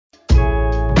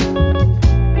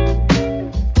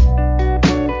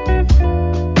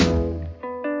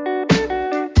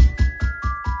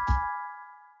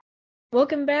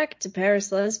Welcome back to Paris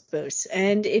Lesbos,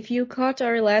 and if you caught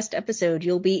our last episode,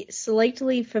 you'll be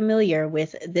slightly familiar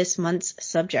with this month's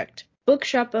subject.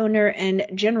 Bookshop owner and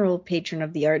general patron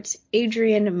of the arts,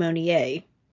 Adrienne Monnier.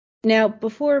 Now,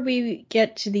 before we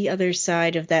get to the other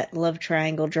side of that love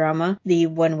triangle drama, the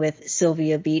one with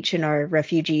Sylvia Beach and our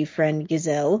refugee friend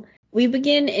Giselle, we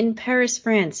begin in Paris,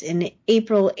 France in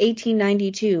April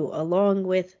 1892, along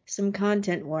with some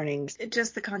content warnings.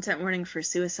 Just the content warning for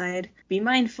suicide. Be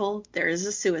mindful, there is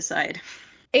a suicide.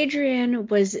 Adrienne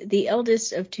was the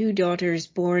eldest of two daughters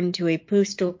born to a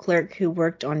postal clerk who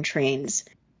worked on trains.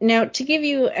 Now, to give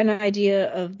you an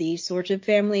idea of the sort of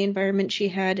family environment she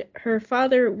had, her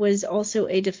father was also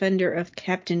a defender of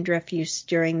Captain Dreyfus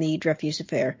during the Dreyfus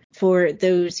Affair. For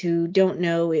those who don't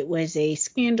know, it was a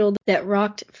scandal that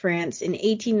rocked France in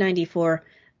 1894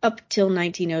 up till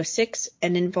 1906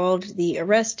 and involved the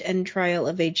arrest and trial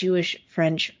of a Jewish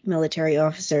French military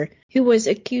officer who was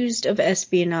accused of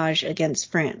espionage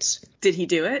against France. Did he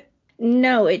do it?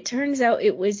 No, it turns out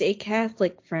it was a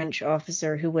Catholic French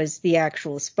officer who was the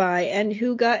actual spy and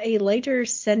who got a lighter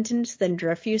sentence than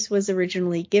Dreyfus was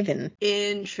originally given.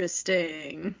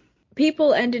 Interesting.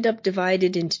 People ended up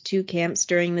divided into two camps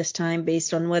during this time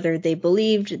based on whether they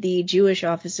believed the Jewish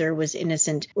officer was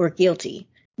innocent or guilty.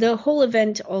 The whole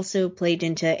event also played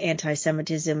into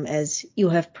anti-Semitism, as you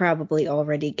have probably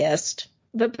already guessed.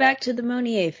 But back to the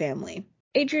Monnier family.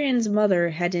 Adrienne's mother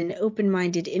had an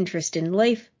open-minded interest in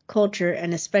life, culture,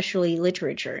 and especially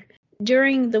literature.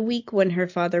 During the week when her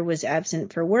father was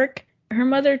absent for work, her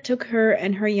mother took her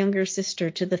and her younger sister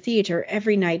to the theater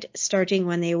every night, starting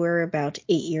when they were about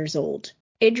 8 years old.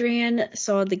 Adrienne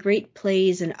saw the great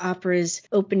plays and operas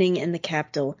opening in the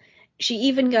capital. She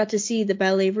even got to see the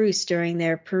Ballet Russe during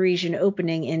their Parisian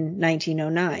opening in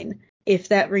 1909. If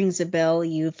that rings a bell,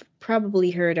 you've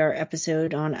probably heard our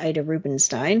episode on Ida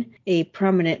Rubinstein, a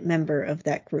prominent member of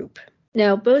that group.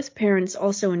 Now, both parents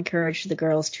also encouraged the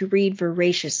girls to read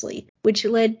voraciously, which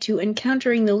led to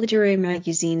encountering the literary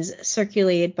magazines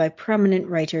circulated by prominent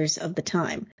writers of the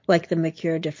time, like the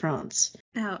Mercure de France.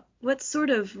 Now, what sort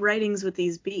of writings would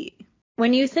these be?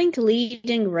 When you think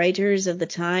leading writers of the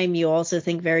time, you also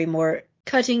think very more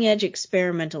cutting-edge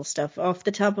experimental stuff. Off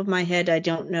the top of my head, I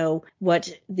don't know what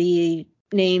the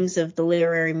names of the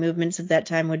literary movements of that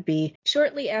time would be.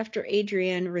 Shortly after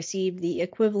Adrienne received the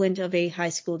equivalent of a high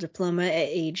school diploma at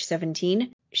age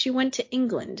 17, she went to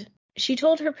England. She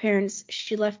told her parents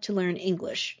she left to learn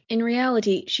English. In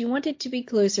reality, she wanted to be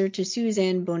closer to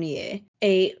Suzanne Bonnier,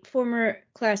 a former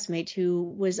classmate who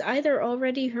was either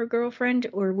already her girlfriend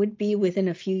or would be within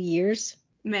a few years.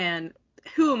 Man,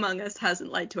 who among us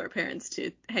hasn't lied to our parents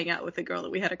to hang out with a girl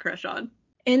that we had a crush on?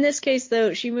 In this case,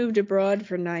 though, she moved abroad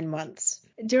for 9 months,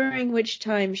 during which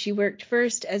time she worked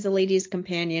first as a lady's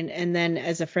companion and then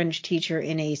as a French teacher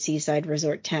in a seaside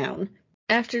resort town.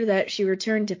 After that, she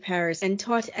returned to Paris and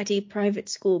taught at a private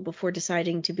school before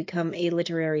deciding to become a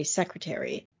literary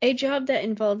secretary, a job that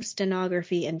involved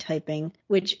stenography and typing,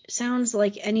 which sounds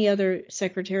like any other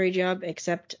secretary job,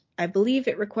 except I believe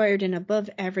it required an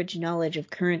above-average knowledge of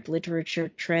current literature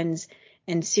trends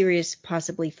and serious,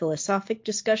 possibly philosophic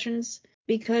discussions.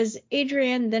 Because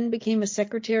Adrienne then became a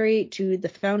secretary to the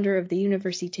founder of the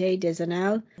Université des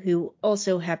Annales, who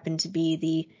also happened to be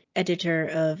the editor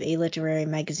of a literary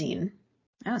magazine.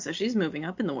 Oh, so she's moving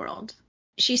up in the world.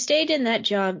 She stayed in that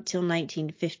job till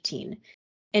 1915,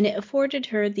 and it afforded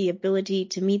her the ability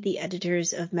to meet the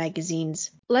editors of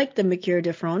magazines like the Mercure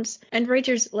de France and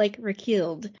writers like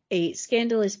Roquilde, a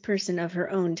scandalous person of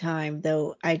her own time,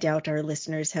 though I doubt our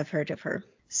listeners have heard of her.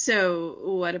 So,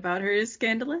 what about her is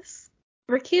scandalous?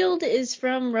 Roquilde is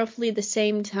from roughly the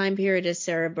same time period as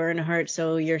Sarah Bernhardt,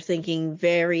 so you're thinking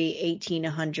very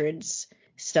 1800s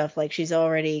stuff. Like, she's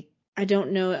already, I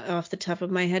don't know off the top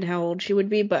of my head how old she would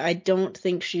be, but I don't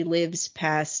think she lives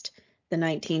past the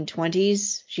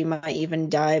 1920s. She might even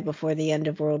die before the end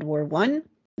of World War I.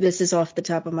 This is off the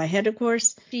top of my head, of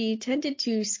course. She tended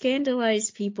to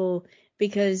scandalize people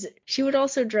because she would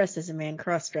also dress as a man,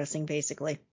 cross-dressing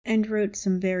basically, and wrote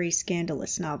some very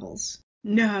scandalous novels.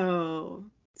 No,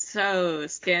 so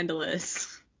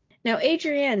scandalous. Now,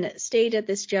 Adrienne stayed at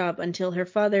this job until her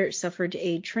father suffered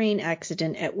a train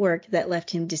accident at work that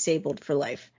left him disabled for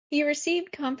life. He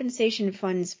received compensation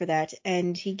funds for that,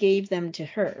 and he gave them to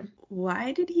her.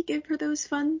 Why did he give her those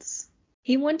funds?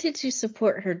 He wanted to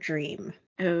support her dream.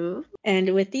 Oh?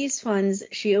 And with these funds,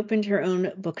 she opened her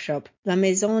own bookshop, La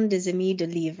Maison des Amis de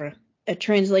Livres, a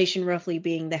translation roughly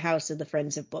being the House of the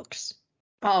Friends of Books.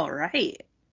 All right.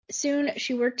 Soon,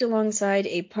 she worked alongside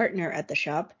a partner at the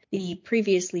shop, the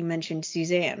previously mentioned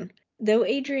Suzanne. Though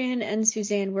Adrienne and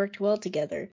Suzanne worked well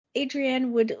together,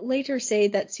 Adrienne would later say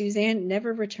that Suzanne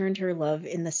never returned her love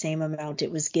in the same amount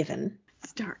it was given.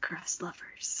 Star-crossed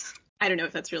lovers. I don't know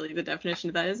if that's really the definition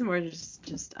of that. It's more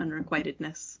just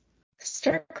unrequitedness.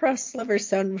 Star-crossed lovers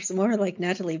sounds more like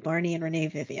Natalie Barney and Renee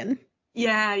Vivian.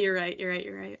 Yeah, you're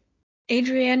right.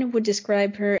 Adrienne would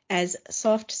describe her as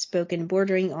soft-spoken,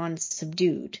 bordering on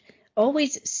subdued,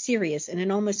 always serious in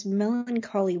an almost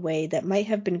melancholy way that might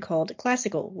have been called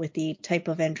classical, with the type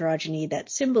of androgyny that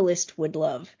symbolists would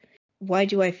love. Why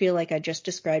do I feel like I just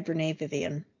described Renee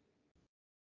Vivian?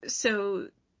 So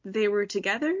they were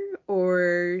together,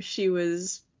 or she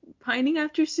was pining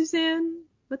after Suzanne?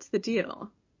 What's the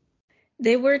deal?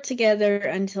 They were together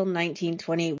until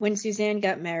 1920, when Suzanne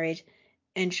got married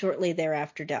and shortly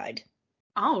thereafter died.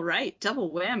 All right, double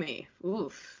whammy.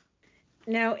 Oof.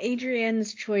 Now,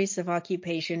 Adrienne's choice of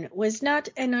occupation was not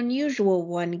an unusual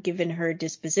one given her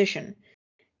disposition.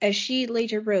 As she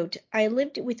later wrote, "I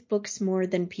lived with books more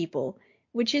than people,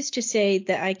 which is to say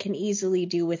that I can easily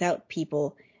do without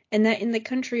people, and that in the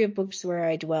country of books where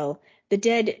I dwell, the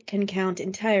dead can count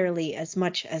entirely as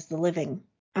much as the living."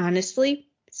 Honestly,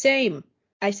 same.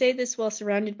 I say this while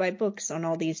surrounded by books on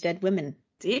all these dead women.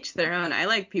 To each their own. I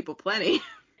like people plenty.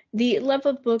 The love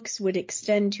of books would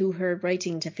extend to her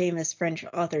writing to famous French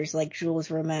authors like Jules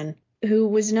Romain, who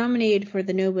was nominated for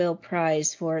the Nobel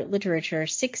Prize for Literature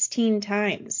 16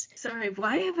 times. Sorry,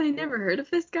 why have I never heard of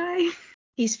this guy?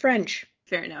 He's French.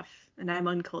 Fair enough, and I'm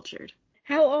uncultured.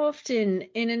 How often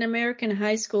in an American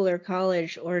high school or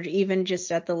college, or even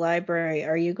just at the library,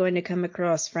 are you going to come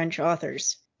across French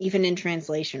authors, even in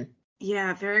translation?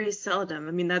 Yeah, very seldom.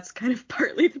 I mean, that's kind of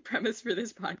partly the premise for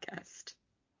this podcast.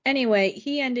 Anyway,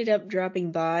 he ended up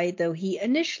dropping by, though he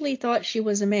initially thought she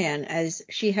was a man, as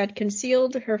she had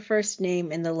concealed her first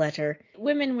name in the letter.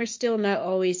 Women were still not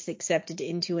always accepted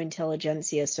into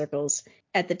intelligentsia circles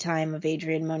at the time of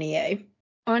Adrienne Monnier.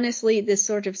 Honestly, this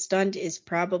sort of stunt is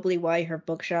probably why her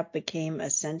bookshop became a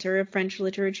center of French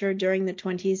literature during the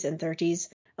 20s and 30s,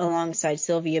 alongside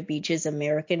Sylvia Beach's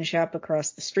American shop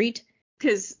across the street.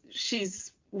 Because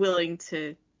she's willing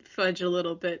to fudge a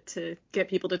little bit to get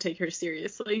people to take her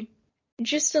seriously.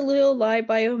 Just a little lie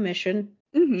by omission,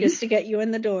 just to get you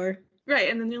in the door. Right,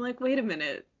 and then you're like, wait a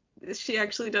minute, she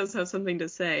actually does have something to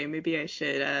say. Maybe I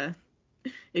should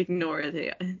ignore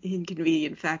the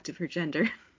inconvenient fact of her gender.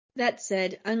 That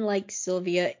said, unlike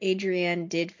Sylvia, Adrienne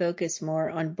did focus more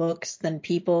on books than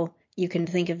people. You can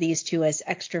think of these two as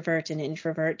extrovert and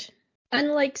introvert.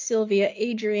 Unlike Sylvia,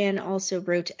 Adrienne also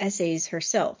wrote essays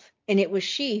herself, and it was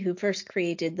she who first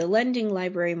created the lending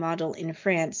library model in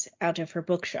France out of her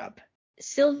bookshop.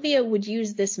 Sylvia would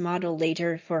use this model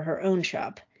later for her own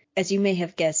shop. As you may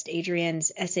have guessed,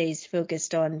 Adrienne's essays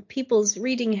focused on people's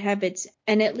reading habits,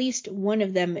 and at least one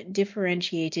of them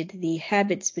differentiated the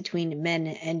habits between men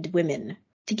and women.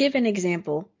 To give an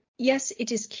example, yes,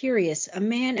 it is curious, a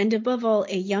man, and above all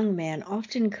a young man,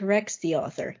 often corrects the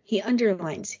author. He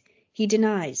underlines, he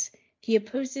denies, he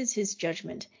opposes his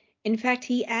judgment. In fact,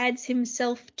 he adds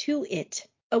himself to it.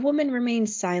 A woman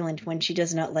remains silent when she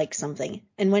does not like something,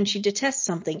 and when she detests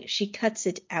something, she cuts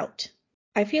it out.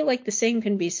 I feel like the same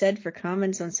can be said for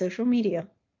comments on social media.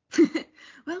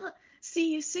 Well,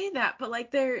 see, you say that, but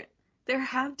like there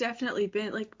have definitely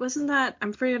been, like, wasn't that,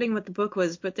 I'm forgetting what the book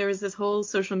was, but there was this whole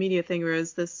social media thing where it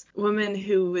was this woman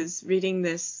who was reading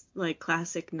this like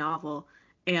classic novel,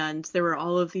 and there were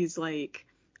all of these like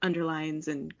underlines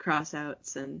and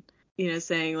crossouts and, you know,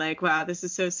 saying like, wow, this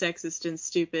is so sexist and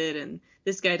stupid, and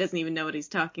this guy doesn't even know what he's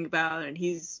talking about, and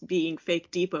he's being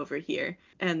fake deep over here.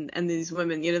 And these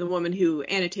women, you know, the woman who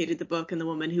annotated the book and the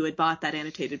woman who had bought that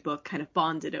annotated book kind of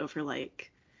bonded over,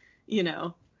 like, you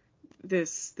know,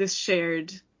 this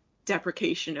shared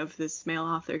deprecation of this male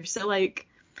author. So like,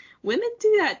 women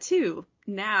do that too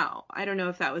now. I don't know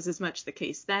if that was as much the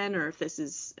case then, or if this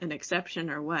is an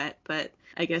exception or what, but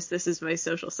I guess this is my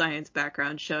social science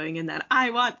background showing in that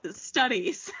I want the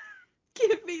studies.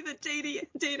 Give me the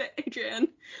data, Adrienne.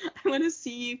 I want to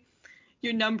see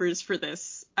your numbers for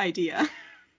this idea.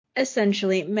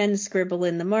 Essentially, men scribble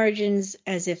in the margins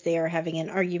as if they are having an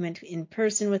argument in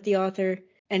person with the author,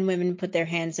 and women put their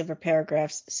hands over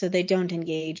paragraphs so they don't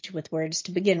engage with words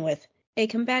to begin with. A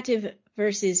combative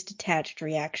versus detached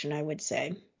reaction, I would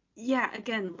say. Yeah,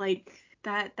 again, like,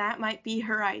 that might be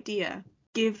her idea.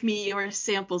 Give me your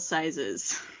sample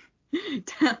sizes.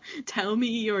 Tell me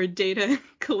your data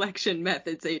collection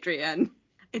methods, Adrienne.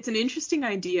 It's an interesting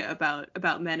idea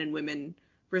about men and women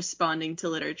responding to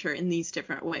literature in these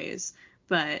different ways,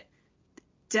 but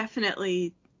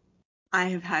definitely I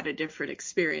have had a different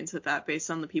experience with that based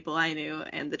on the people I knew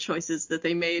and the choices that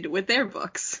they made with their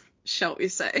books, shall we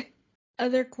say.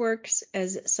 Other quirks,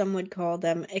 as some would call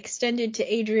them, extended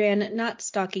to Adrienne not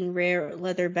stocking rare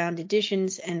leather-bound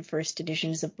editions and first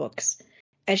editions of books.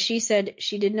 As she said,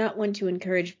 she did not want to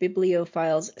encourage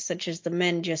bibliophiles such as the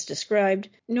men just described,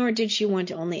 nor did she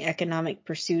want only economic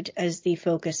pursuit as the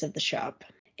focus of the shop.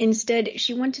 Instead,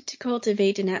 she wanted to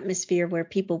cultivate an atmosphere where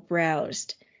people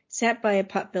browsed, sat by a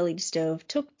pot-bellied stove,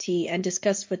 took tea, and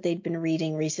discussed what they'd been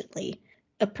reading recently,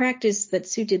 a practice that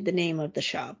suited the name of the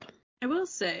shop. I will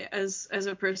say, as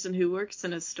a person who works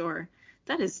in a store,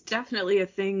 that is definitely a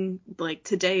thing, like,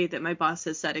 today that my boss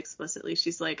has said explicitly.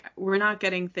 She's like, we're not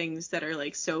getting things that are,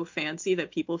 like, so fancy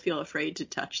that people feel afraid to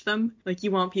touch them. Like,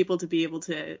 you want people to be able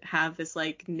to have this,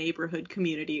 like, neighborhood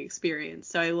community experience.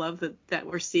 So I love that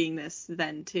we're seeing this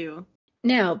then, too.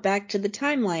 Now, back to the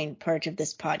timeline part of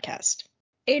this podcast.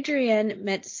 Adrienne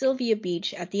met Sylvia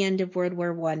Beach at the end of World War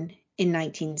I in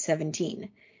 1917,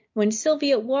 when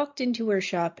Sylvia walked into her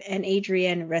shop and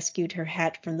Adrienne rescued her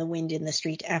hat from the wind in the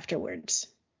street afterwards.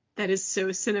 That is so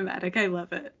cinematic. I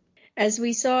love it. As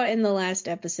we saw in the last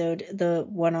episode, the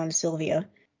one on Sylvia,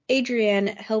 Adrienne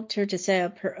helped her to set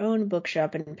up her own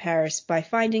bookshop in Paris by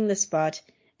finding the spot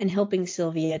and helping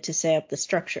Sylvia to set up the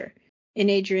structure. In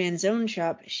Adrienne's own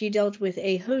shop, she dealt with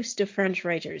a host of French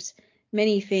writers,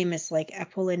 many famous like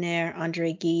Apollinaire,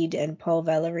 André Gide, and Paul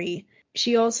Valéry.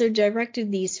 She also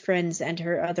directed these friends and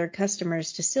her other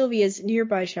customers to Sylvia's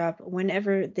nearby shop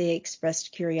whenever they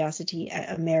expressed curiosity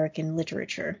at American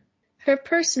literature. Her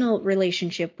personal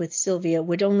relationship with Sylvia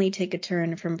would only take a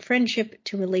turn from friendship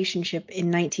to relationship in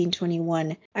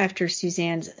 1921 after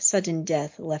Suzanne's sudden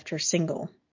death left her single.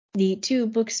 The two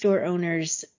bookstore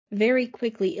owners very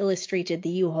quickly illustrated the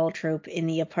U-Haul trope in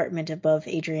the apartment above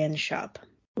Adrienne's shop.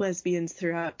 Lesbians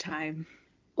throughout time.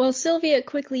 While Sylvia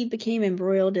quickly became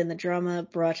embroiled in the drama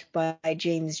brought by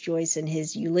James Joyce and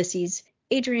his Ulysses,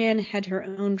 Adrienne had her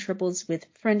own troubles with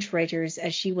French writers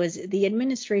as she was the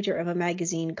administrator of a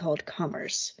magazine called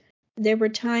Commerce. There were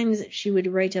times she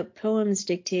would write up poems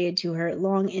dictated to her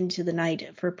long into the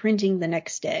night for printing the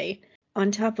next day,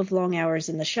 on top of long hours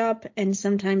in the shop and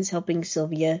sometimes helping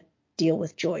Sylvia deal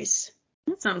with Joyce.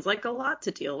 That sounds like a lot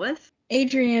to deal with.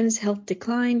 Adrienne's health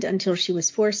declined until she was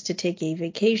forced to take a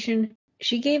vacation.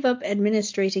 She gave up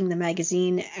administrating the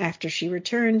magazine after she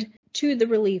returned, to the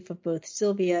relief of both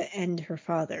Sylvia and her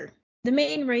father. The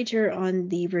main writer on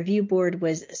the review board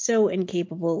was so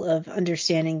incapable of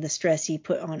understanding the stress he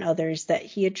put on others that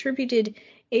he attributed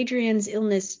Adrienne's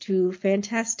illness to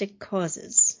fantastic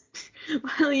causes.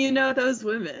 Well, you know those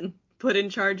women. Put in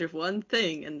charge of one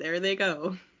thing, and there they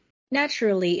go.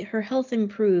 Naturally, her health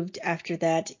improved after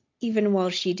that, even while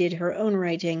she did her own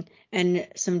writing and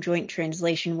some joint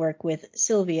translation work with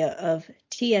Sylvia of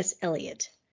T.S. Eliot.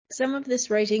 Some of this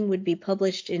writing would be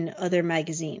published in other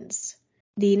magazines.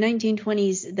 The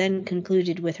 1920s then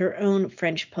concluded with her own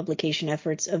French publication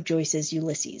efforts of Joyce's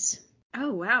Ulysses.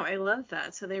 Oh, wow, I love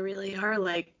that. So they really are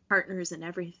like partners in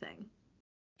everything.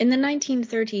 In the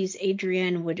 1930s,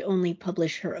 Adrienne would only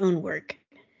publish her own work,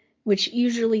 which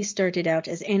usually started out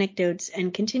as anecdotes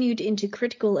and continued into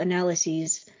critical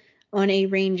analyses on a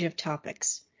range of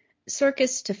topics.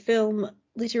 Circus to film,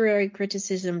 literary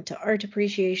criticism to art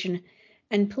appreciation,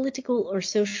 and political or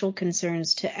social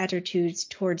concerns to attitudes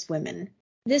towards women.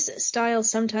 This style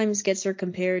sometimes gets her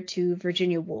compared to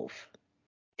Virginia Woolf.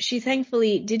 She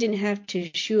thankfully didn't have to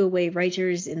shoo away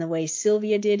writers in the way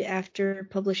Sylvia did after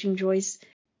publishing Joyce.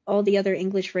 All the other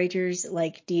English writers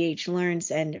like D.H. Lawrence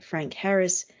and Frank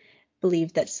Harris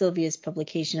believed that Sylvia's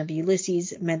publication of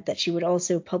Ulysses meant that she would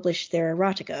also publish their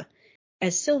erotica.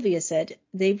 As Sylvia said,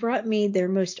 they brought me their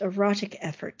most erotic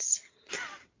efforts.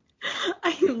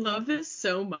 I love this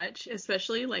so much,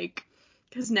 especially like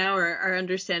because now our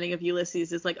understanding of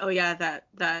Ulysses is like, oh yeah,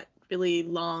 that really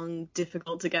long,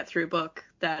 difficult to get through book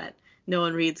that no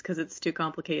one reads because it's too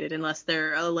complicated unless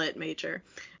they're a lit major.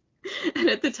 And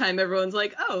at the time, everyone's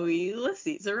like, oh,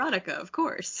 Ulysses, erotica, of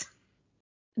course.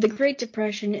 The Great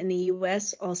Depression in the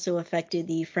U.S. also affected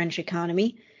the French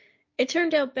economy. It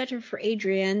turned out better for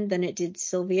Adrienne than it did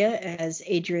Sylvia, as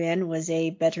Adrienne was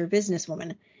a better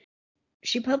businesswoman.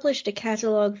 She published a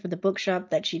catalog for the bookshop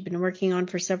that she'd been working on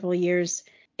for several years.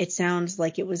 It sounds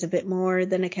like it was a bit more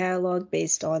than a catalog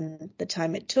based on the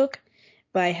time it took,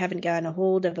 but I haven't gotten a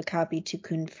hold of a copy to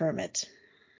confirm it.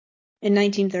 In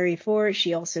 1934,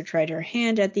 she also tried her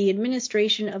hand at the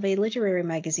administration of a literary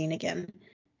magazine again.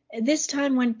 This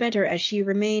time went better as she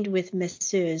remained with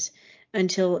Messieurs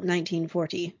until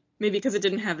 1940. Maybe because it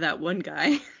didn't have that one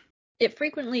guy. It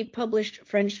frequently published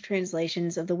French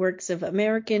translations of the works of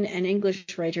American and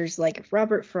English writers like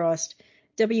Robert Frost,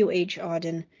 W. H.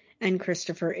 Auden, and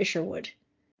Christopher Isherwood.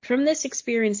 From this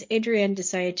experience, Adrienne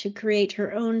decided to create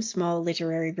her own small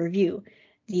literary review,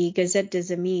 the Gazette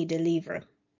des Amis de Livres,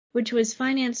 which was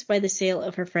financed by the sale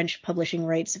of her French publishing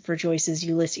rights for Joyce's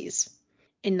Ulysses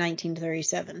in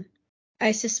 1937.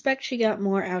 I suspect she got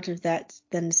more out of that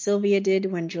than Sylvia did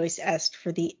when Joyce asked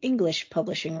for the English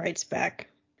publishing rights back.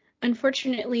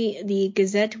 Unfortunately, the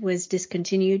Gazette was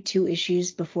discontinued 2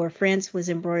 issues before France was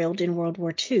embroiled in World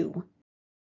War II.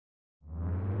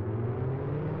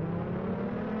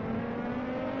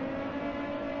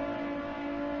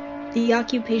 The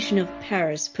occupation of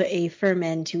Paris put a firm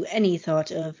end to any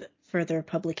thought of further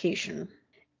publication.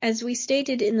 As we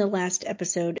stated in the last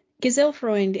episode, Giselle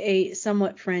Freund, a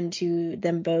somewhat friend to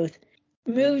them both,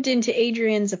 moved into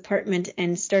Adrienne's apartment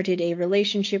and started a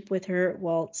relationship with her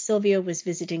while Sylvia was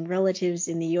visiting relatives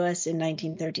in the U.S. in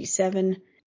 1937.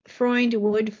 Freund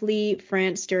would flee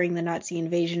France during the Nazi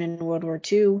invasion in World War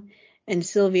II, and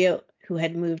Sylvia, who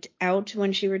had moved out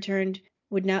when she returned,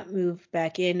 would not move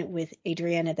back in with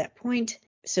Adrienne at that point,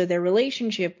 so their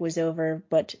relationship was over,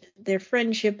 but their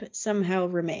friendship somehow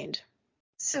remained.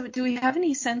 So do we have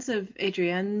any sense of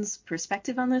Adrienne's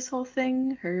perspective on this whole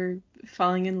thing? Her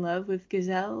falling in love with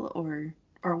Giselle,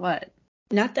 or what?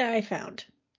 Not that I found.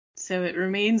 So it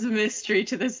remains a mystery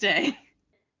to this day.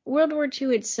 World War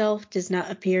II itself does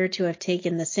not appear to have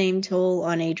taken the same toll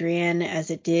on Adrienne as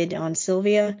it did on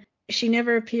Sylvia. She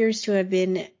never appears to have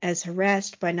been as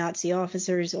harassed by Nazi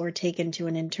officers or taken to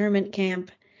an internment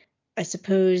camp. I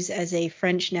suppose as a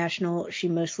French national, she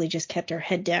mostly just kept her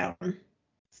head down.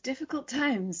 It's difficult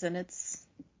times, and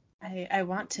I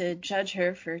want to judge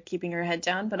her for keeping her head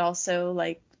down, but also,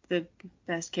 like, the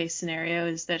best case scenario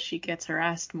is that she gets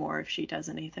harassed more if she does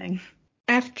anything.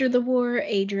 After the war,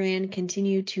 Adrienne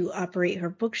continued to operate her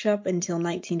bookshop until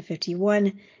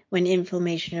 1951, when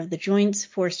inflammation of the joints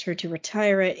forced her to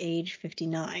retire at age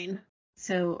 59.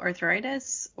 So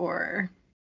arthritis, or?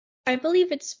 I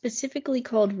believe it's specifically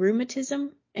called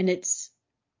rheumatism, and it's,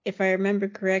 if I remember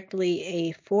correctly,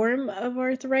 a form of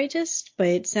arthritis, but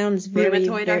it sounds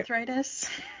Rheumatoid arthritis?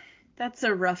 That's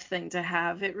a rough thing to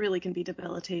have. It really can be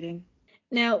debilitating.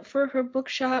 Now, for her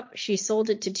bookshop, she sold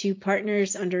it to 2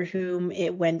 partners under whom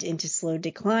it went into slow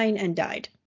decline and died.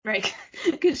 Right,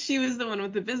 because she was the one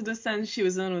with the business sense, she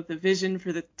was the one with the vision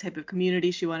for the type of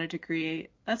community she wanted to create.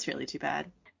 That's really too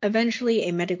bad. Eventually,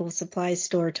 a medical supplies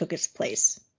store took its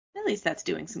place. At least that's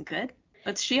doing some good.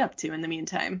 What's she up to in the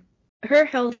meantime? Her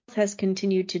health has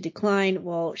continued to decline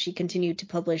while she continued to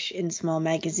publish in small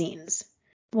magazines.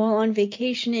 While on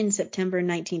vacation in September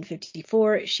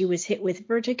 1954, she was hit with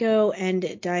vertigo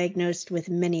and diagnosed with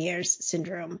Meniere's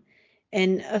syndrome,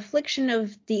 an affliction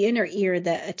of the inner ear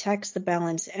that attacks the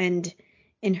balance and,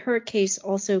 in her case,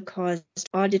 also caused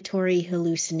auditory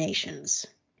hallucinations.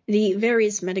 The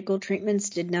various medical treatments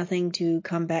did nothing to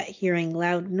combat hearing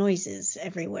loud noises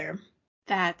everywhere.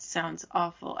 That sounds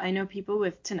awful. I know people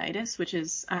with tinnitus, which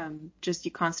is just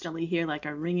you constantly hear like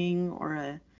a ringing or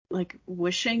a like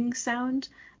whooshing sound,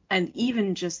 and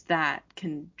even just that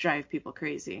can drive people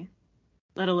crazy,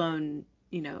 let alone,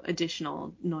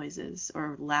 additional noises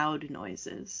or loud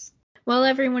noises. Well,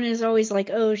 everyone is always like,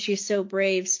 oh, she's so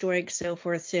brave, stoic, so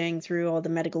forth, saying through all the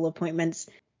medical appointments.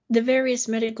 The various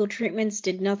medical treatments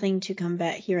did nothing to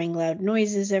combat hearing loud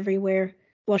noises everywhere.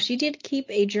 While she did keep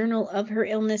a journal of her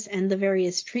illness and the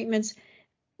various treatments,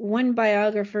 one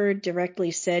biographer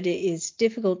directly said it is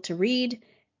difficult to read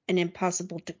and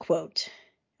impossible to quote.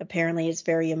 Apparently, it's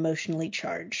very emotionally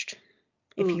charged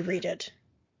if you read it.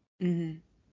 Mm-hmm.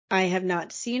 I have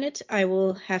not seen it. I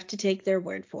will have to take their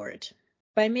word for it.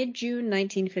 By mid-June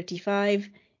 1955,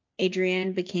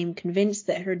 Adrienne became convinced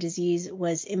that her disease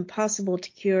was impossible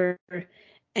to cure,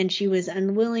 and she was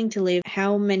unwilling to live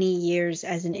how many years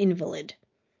as an invalid.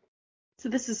 So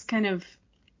this is kind of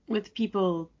with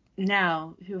people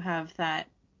now who have that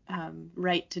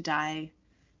right to die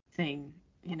thing,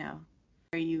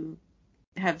 where you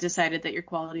have decided that your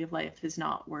quality of life is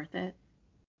not worth it.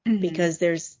 Because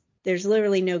there's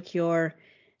literally no cure.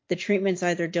 The treatments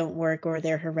either don't work or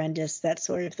they're horrendous, that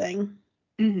sort of thing.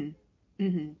 Mm-hmm.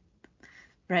 Mm-hmm.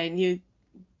 Right, and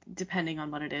depending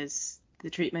on what it is, the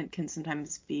treatment can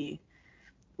sometimes be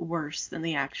worse than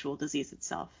the actual disease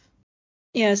itself.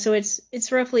 Yeah, so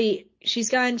it's roughly, she's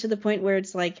gotten to the point where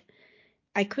it's like,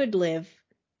 I could live,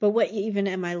 but what even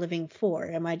am I living for?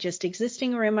 Am I just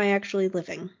existing or am I actually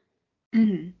living?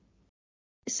 Mm-hmm.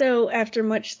 So, after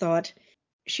much thought,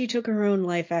 she took her own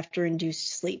life after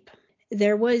induced sleep.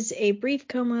 There was a brief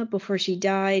coma before she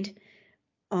died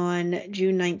on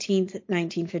June 19th,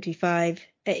 1955,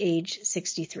 at age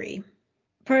 63.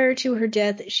 Prior to her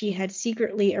death, she had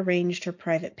secretly arranged her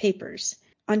private papers.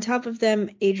 On top of them,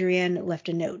 Adrienne left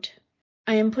a note.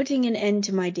 I am putting an end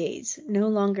to my days, no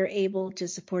longer able to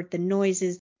support the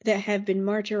noises that have been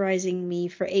martyrizing me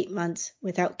for 8 months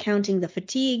without counting the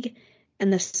fatigue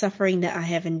and the suffering that I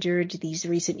have endured these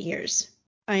recent years.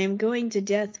 I am going to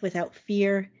death without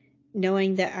fear,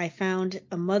 knowing that I found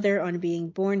a mother on being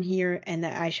born here and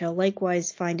that I shall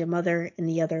likewise find a mother in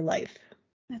the other life.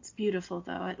 That's beautiful,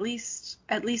 though. At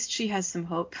least she has some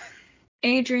hope.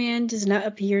 Adrienne does not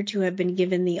appear to have been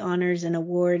given the honors and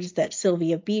awards that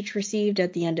Sylvia Beach received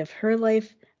at the end of her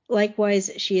life.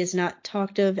 Likewise, she is not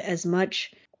talked of as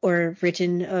much or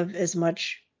written of as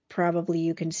much. Probably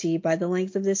you can see by the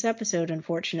length of this episode,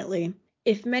 unfortunately.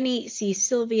 If many see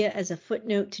Sylvia as a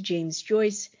footnote to James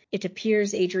Joyce, it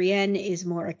appears Adrienne is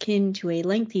more akin to a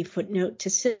lengthy footnote to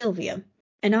Sylvia.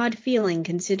 An odd feeling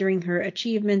considering her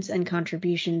achievements and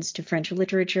contributions to French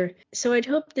literature, so I'd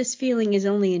hope this feeling is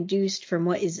only induced from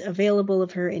what is available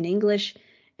of her in English,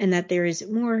 and that there is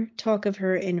more talk of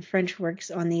her in French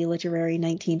works on the literary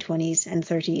 1920s and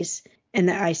 30s, and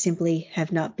that I simply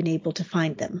have not been able to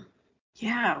find them.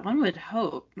 Yeah, one would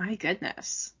hope. My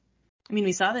goodness. I mean,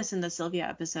 we saw this in the Sylvia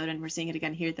episode, and we're seeing it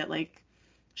again here, that, like,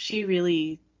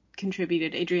 Adrienne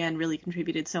really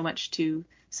contributed so much to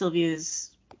Sylvia's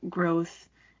growth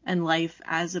and life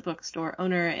as a bookstore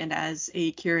owner and as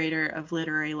a curator of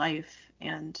literary life.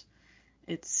 And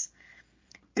it's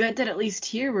good that at least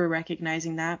here we're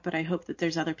recognizing that, but I hope that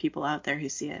there's other people out there who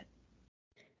see it.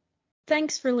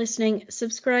 Thanks for listening.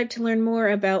 Subscribe to learn more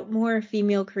about more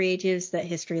female creatives that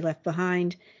history left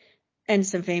behind, and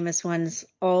some famous ones,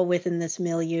 all within this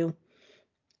milieu.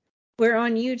 We're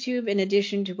on YouTube in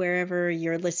addition to wherever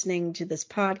you're listening to this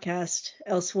podcast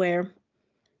elsewhere.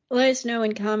 Let us know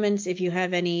in comments if you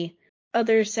have any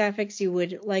other sapphics you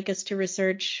would like us to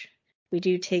research. We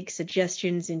do take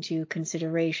suggestions into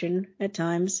consideration at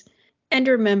times. And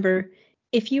remember,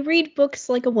 if you read books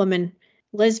like a woman,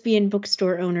 lesbian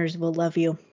bookstore owners will love you.